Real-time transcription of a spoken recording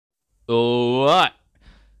Alright,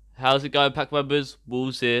 how's it going, pack members?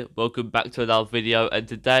 Wolves here, welcome back to another video, and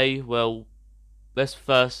today, well, let's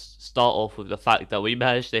first start off with the fact that we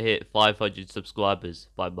managed to hit 500 subscribers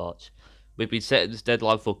by March. We've been setting this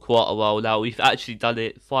deadline for quite a while now. We've actually done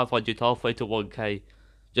it, 500 halfway to 1k,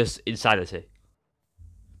 just insanity.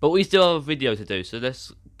 But we still have a video to do, so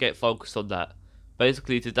let's get focused on that.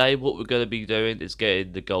 Basically today what we're going to be doing is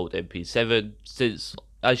getting the gold MP7, since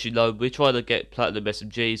as you know we're trying to get platinum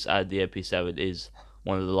SMGs and the MP7 is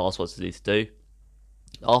one of the last ones I need to do.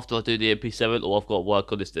 After I do the MP7, all I've got to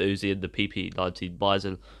work on is the Uzi and the PP19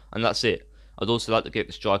 Bizon, and that's it. I'd also like to get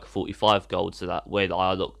the Striker 45 gold so that when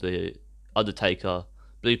I unlock the Undertaker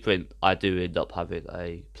blueprint I do end up having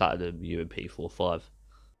a platinum UMP 45.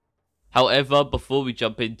 However, before we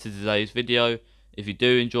jump into today's video, if you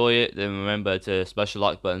do enjoy it, then remember to smash the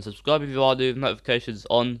like button, subscribe if you are new, with notifications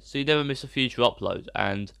on so you never miss a future upload,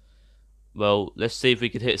 and well, let's see if we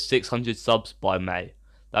can hit 600 subs by May.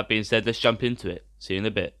 That being said, let's jump into it. See you in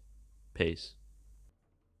a bit. Peace.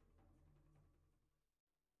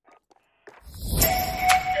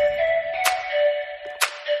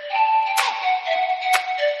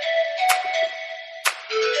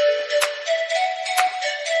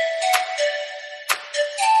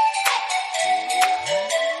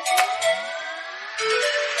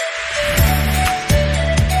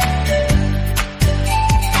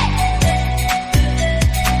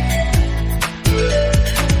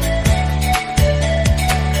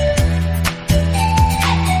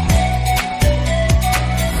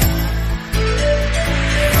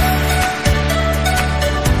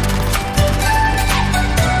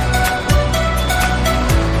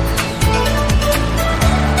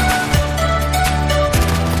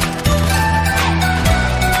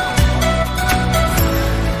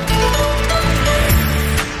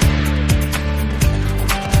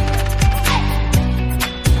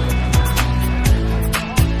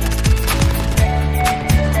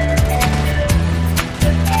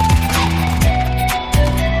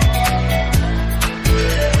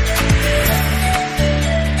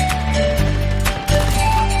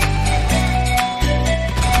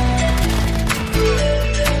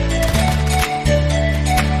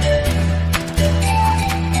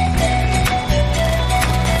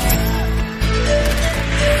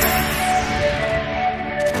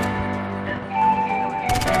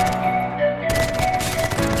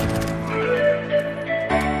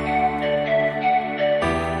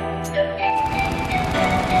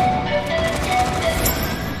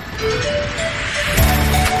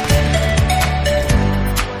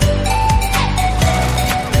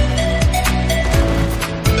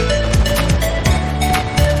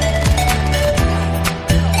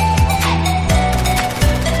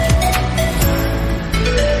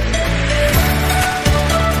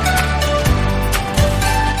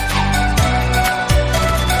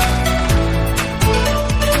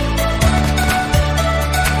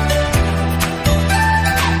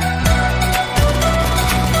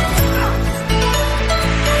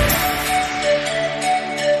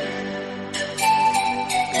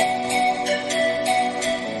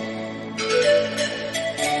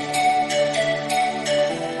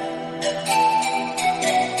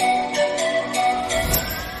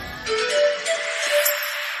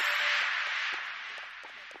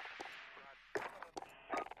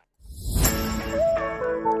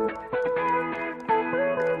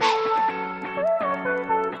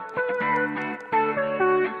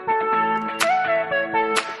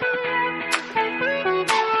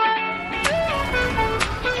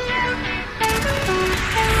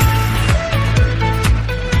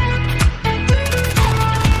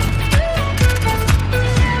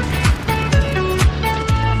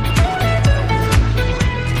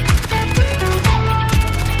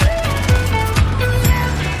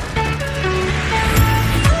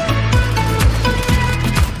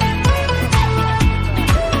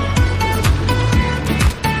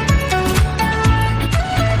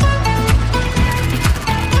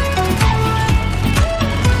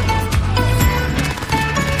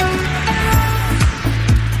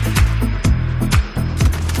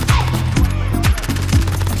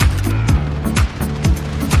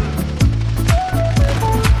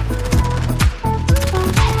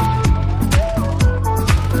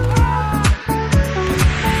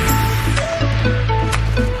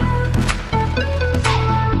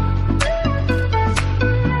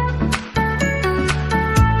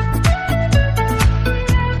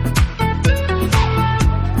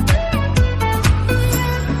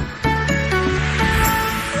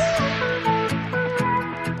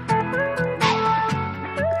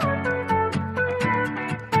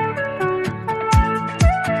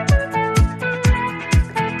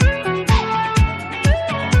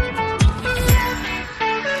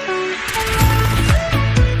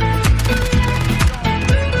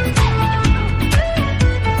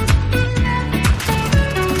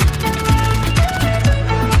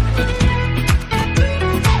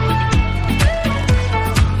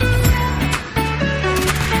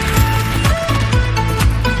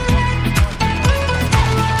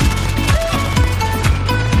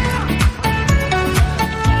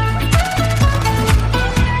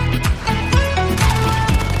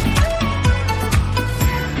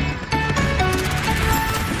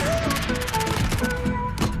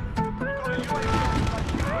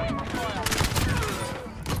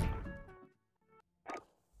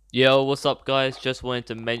 Yo, what's up guys? Just wanted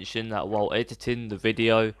to mention that while editing the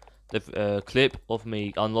video, the clip of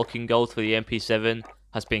me unlocking gold for the Mp7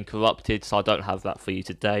 has been corrupted, so I don't have that for you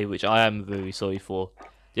today, which I am very sorry for.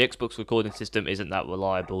 The Xbox recording system isn't that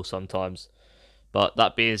reliable sometimes. But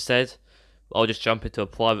that being said, I'll just jump into a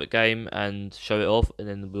private game and show it off, and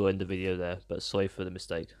then we'll end the video there. But sorry for the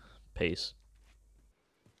mistake. Peace.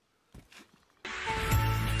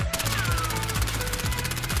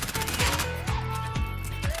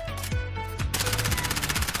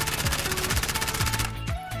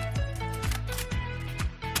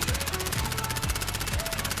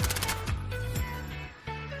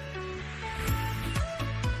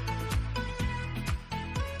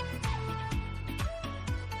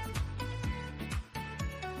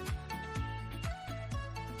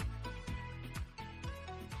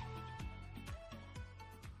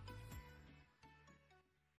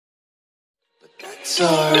 It's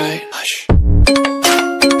alright. Hush.